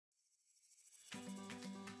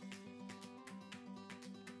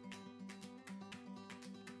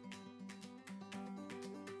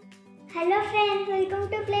Hello friends, welcome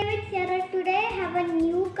to Play with Sarah. Today I have a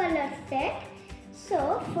new color set.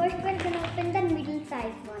 So first we're going to open the middle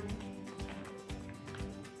size one.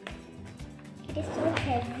 It is so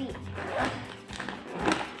heavy.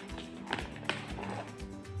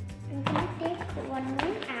 I'm going to take one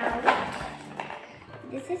out.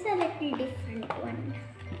 This is a little different one.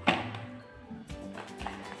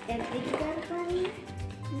 The bigger one,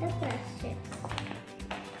 the brushes.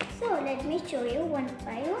 So let me show you one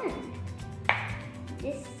by one.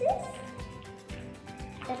 This is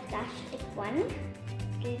the plastic one.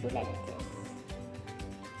 It will do like this.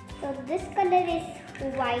 So this color is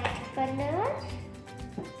white color.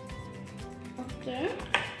 Okay.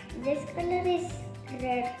 This color is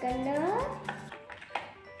red color.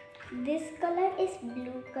 This color is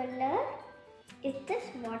blue color. Is this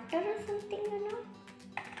water or something, you know?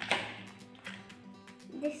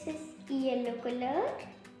 This is yellow color.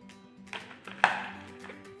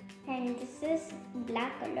 And this is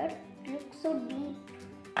black color. It looks so deep.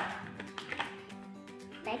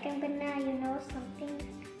 Like I'm gonna, something,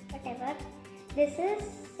 whatever. This is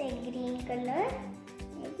a green color.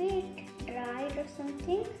 Maybe it dried or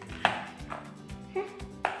something.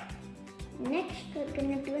 Next, we're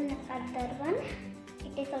gonna do another one.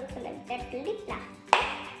 It is also like that, really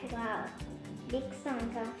plastic. Wow, big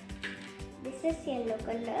sound. This is yellow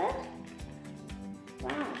color.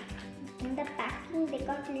 Wow. In the packing they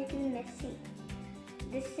got a little messy.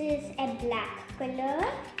 This is a black color.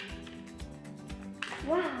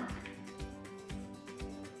 Wow.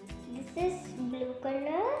 This is blue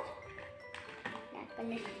color. Black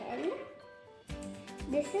color fell.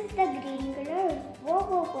 This is the green color.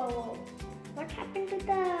 Whoa. What happened to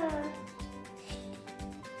the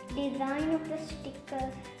design of the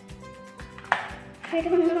sticker? I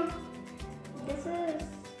don't know. This is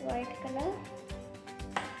white color.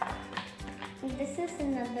 This is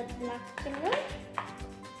another black color.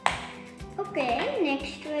 Okay,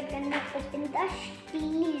 next we're gonna open the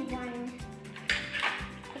steel one.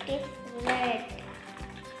 It is red.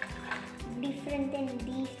 Different than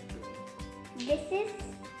these two. This is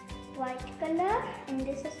white color and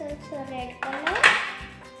this is also red color.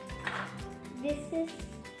 This is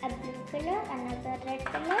a blue color, another red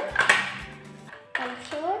color.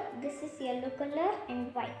 Also, this is yellow color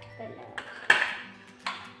and white color.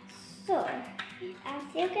 So, as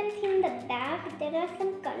you can see in the back, there are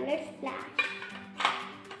some colored splash.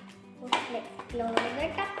 Let's close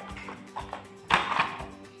it up.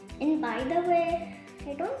 And by the way,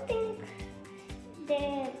 I don't think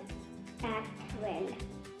they're packed well.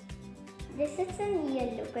 This is a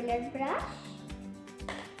yellow color brush.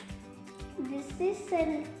 This is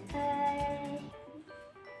a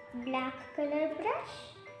black color brush,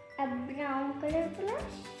 a brown color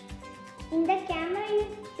brush. In the camera, you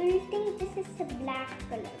will think this is a black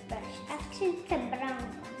color brush. Actually, it's a brown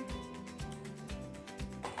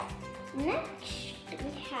one. Next,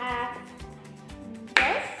 we have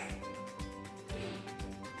this.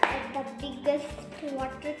 The biggest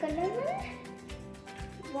watercolor one.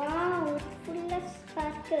 Wow, it's full of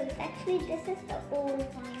sparkles. Actually, this is the old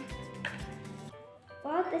one.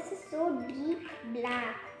 Wow, this is so deep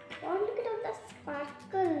black. Wow, look at all the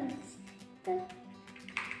sparkles.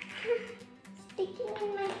 Sticking in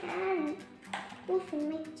my hand. Oof, in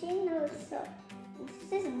my chin also.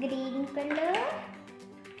 This is green color.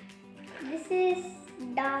 This is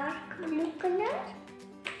dark blue color.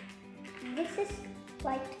 This is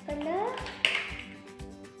white color.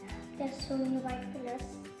 There's so many white colors.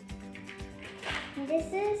 This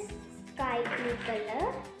is sky blue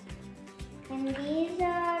color. And these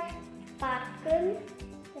are sparkles.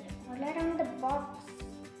 They're all around the box.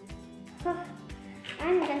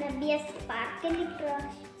 I'm gonna be a sparkly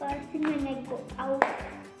person when I go out.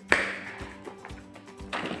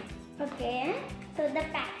 Okay, so the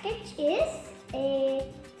package is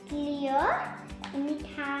a clear and it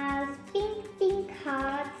has pink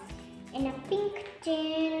hearts and a pink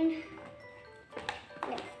chain.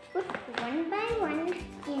 Let's put one by one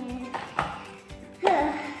in.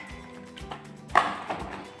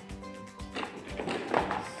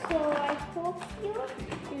 So I hope you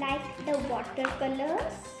like the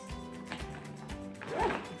watercolors.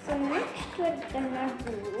 So next we're gonna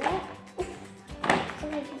do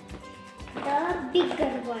the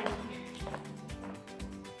bigger one.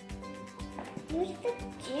 Here's the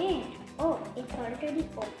chain. Oh, it's already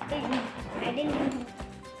open. I didn't know.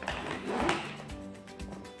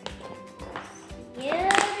 Here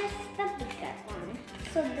is the bigger one.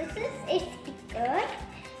 So this is a sticker.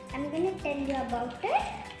 I'm gonna tell you about it.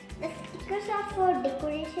 The stickers are for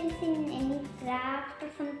decorations in any craft or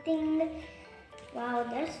something. Wow,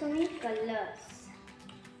 there are so many colors.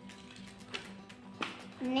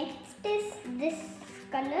 Next is this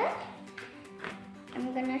color.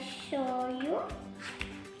 I'm gonna show you.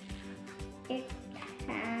 It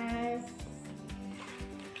has,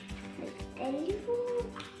 I'll tell you.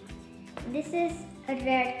 This is a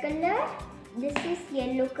red color. This is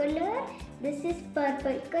yellow color. This is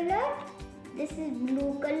purple color. This is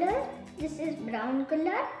blue color. This is brown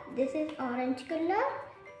color. This is orange color.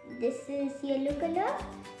 This is yellow color.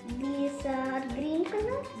 These are green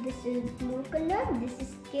color. This is blue color. This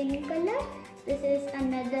is skin color. This is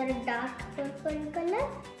another dark purple color.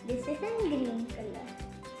 This is a green color.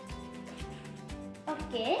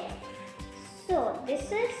 Okay. So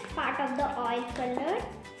this is part of the oil color.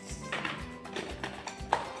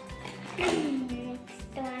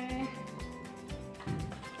 Next one.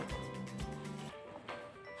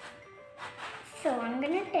 So I'm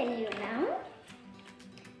gonna tell you now.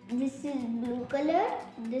 This is blue color.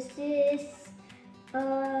 This is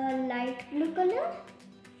light blue color.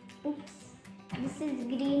 Oops. This is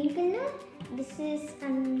green color. This is a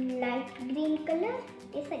light green color.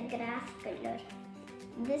 It's a grass color.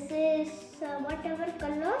 This is whatever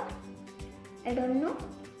color. I don't know.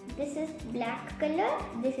 This is black color.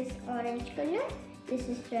 This is orange color. This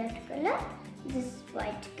is red color. This is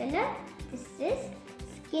white color. This is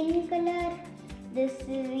skin color. This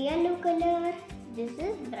is yellow color. This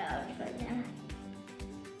is brown color.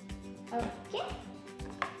 Okay.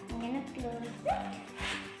 I'm gonna close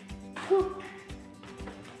it. Hoop.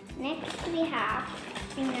 Next we have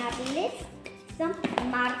in our list some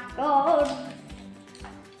markers.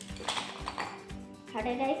 How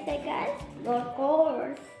did I say, guys?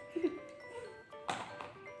 Markers.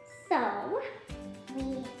 So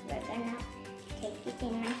we're gonna take it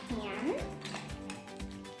in my hand.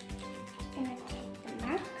 Gonna take the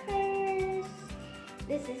markers.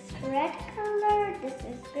 This is red color. This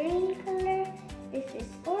is green color. This is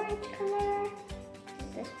orange color.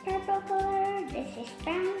 This is purple color. This is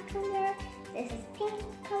brown color. This is pink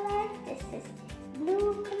color. This is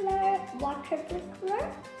blue color. Water blue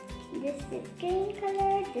color. This is green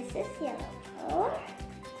color. This is yellow color.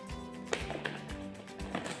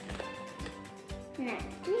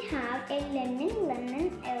 Next we have a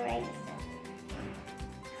lemon eraser.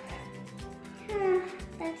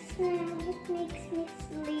 That's not, it makes me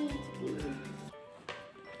sleepy.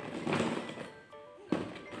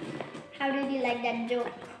 How did you like that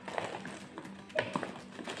joke?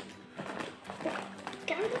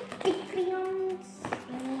 Stick crayons,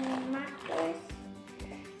 markers.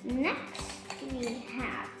 Next we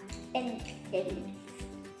have pencils.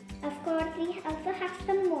 Of course, we also have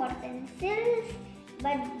some more pencils,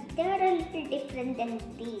 but they are a little different than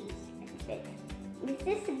these pencils.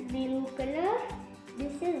 This is blue color,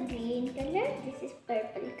 this is green color, this is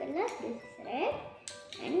purple color, this is red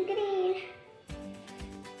and green.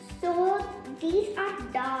 So these are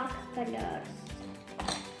dark colors.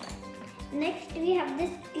 Next we have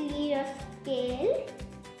this clear scale.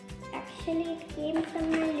 Actually it came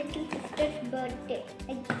from my little sister's birthday,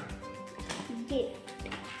 a gift.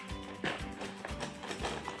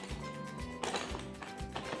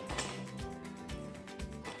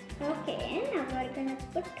 Okay, now we're gonna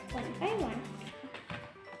put one by one.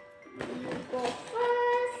 You go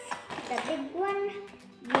first, the big one.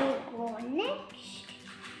 You go next.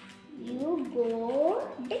 You go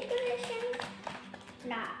decoration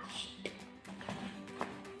last.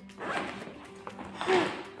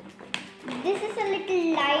 This is a little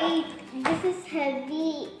light. This is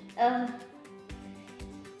heavy.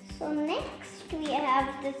 So next we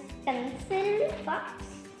have this pencil box.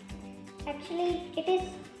 Actually, it is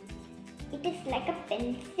like a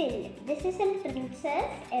pencil. This is in Princess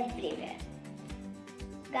Everywhere.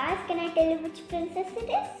 Guys, can I tell you which princess it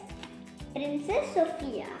is? Princess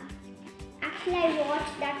Sophia. Actually, I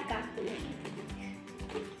watched that cartoon.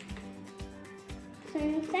 So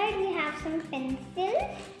inside we have some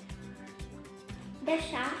pencils. The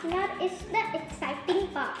sharpener is the exciting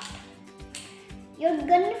part. You're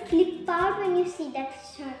gonna flip out when you see that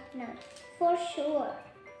sharpener, for sure.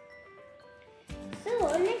 So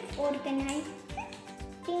let's organize this.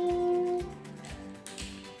 Pink.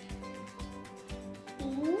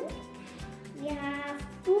 We have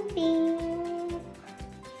two pink,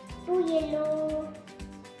 two yellow,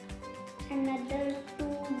 another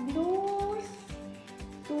two blues,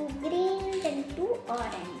 two greens and two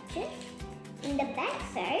oranges. In the back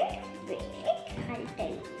side, wait, I'll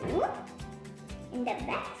tell you. In the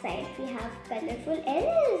back side, we have colorful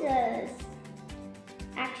erasers.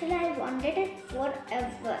 Actually, I wanted it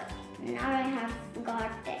forever. Now I have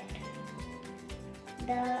got it.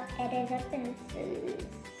 The eraser pencils.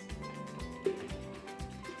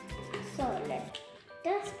 So let's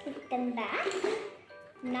just put them back.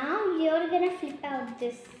 Now you're gonna flip out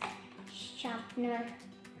this sharpener.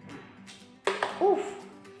 Oof,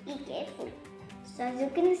 be careful. So as you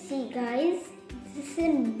can see guys, this is a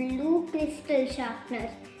blue crystal sharpener.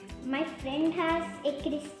 My friend has a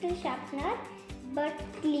crystal sharpener but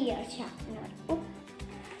clear sharpener. Oof.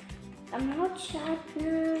 Come out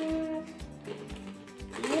sharpener.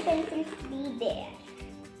 Your pencils be there.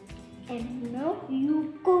 And now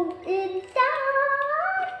you go inside.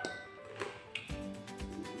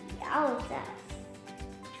 Yowzers.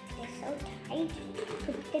 They're so tight.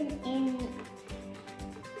 Put them in.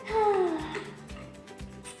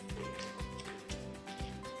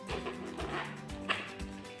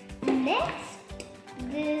 Next,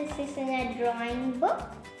 this is in a drawing book.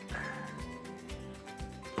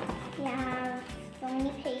 We have so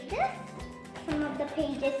many pages. Some of the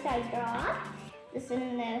pages I draw. This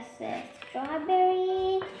one is a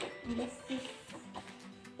strawberry. This is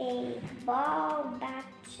a ball,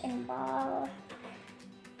 batch and ball.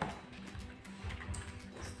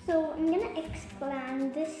 So I'm gonna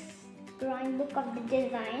expand this drawing book of the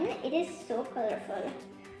design. It is so colorful.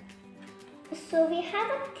 So we have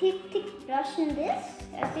a thick brush in this.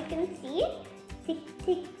 As you can see,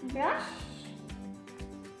 thick brush.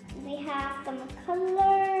 We have some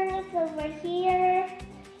colors over here.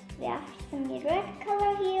 We have some red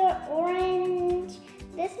color here, orange.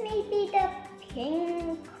 This may be the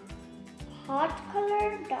pink hot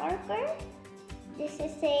color, darker. This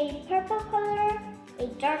is a purple color, a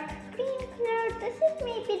dark green color. This is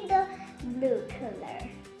maybe the blue color.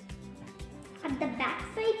 At the back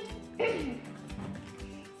side,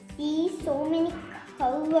 see so many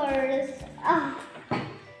colors.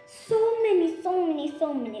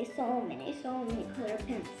 So many color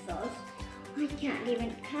pencils. I can't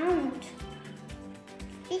even count.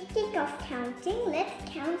 Speaking of counting,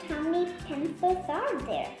 let's count how many pencils are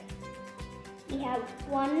there. We have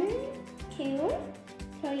 1, 2,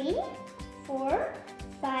 3, 4,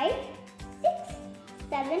 5, 6,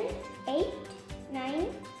 7, 8, 9,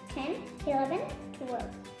 10, 11, 12.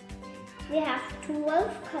 We have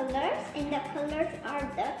 12 colors, and the colors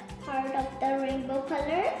are the part of the rainbow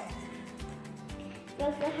colors. We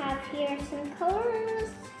also have here some colors.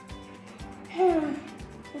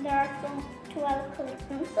 There are some 12 color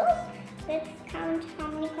pencils. Let's count how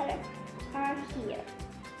many colors are here.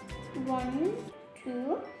 1,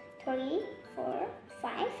 2, 3, 4,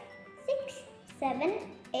 5, 6, 7,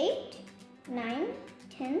 8, 9,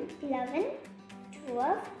 10, 11,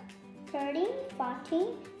 12, 13, 14,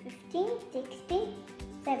 15, 16,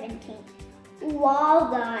 17. Wow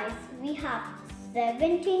guys, we have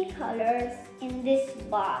 17 colors in this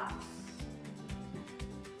box.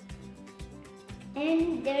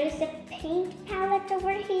 And there is a paint palette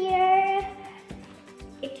over here.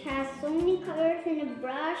 It has so many colors in a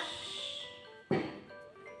brush.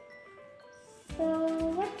 So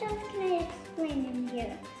what else can I explain in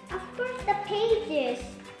here? Of course the pages.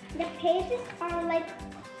 The pages are like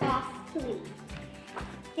costly.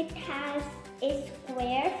 It has a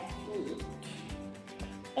square feet.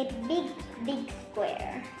 A big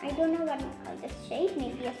square. I don't know what to call this shape.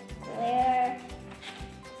 Maybe a square.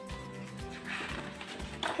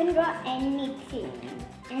 You can draw anything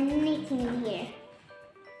in here.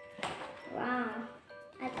 Wow,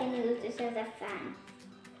 I can use this as a fan.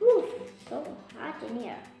 Whew, so hot in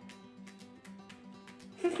here.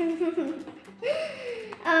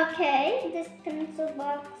 Okay, this pencil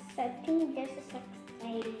box, I think this is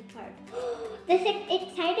exciting part. This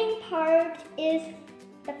exciting part is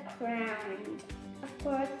the crown. Of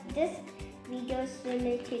course, this video is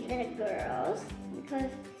related to the girls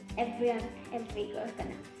because every girl's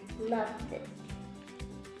gonna love this.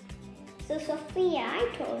 So Sophia, I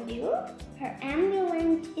told you, her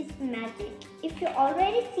amulet is magic. If you've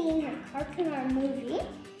already seen her cartoon or movie,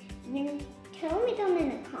 then tell me down in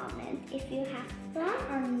the comments if you have fun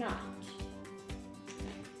or not.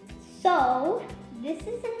 So this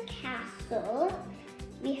is a castle.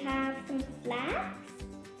 We have some flags.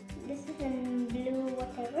 This is in blue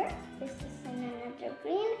whatever. This is in another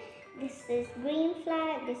green. This is green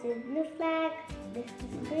flag, this is blue flag, this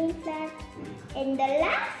is green flag. And the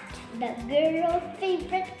last, the girl's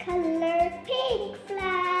favorite color, pink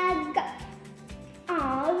flag.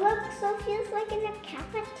 Oh, look, Sophia's like in a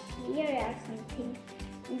cafeteria or something.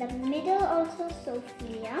 In the middle also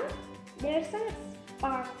Sophia. There's some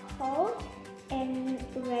sparkle and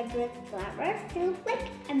red flowers. They look like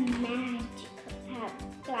a magical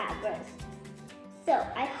flowers. So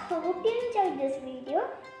I hope you enjoyed this video.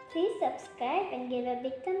 Please subscribe and give a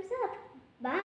big thumbs up. Bye.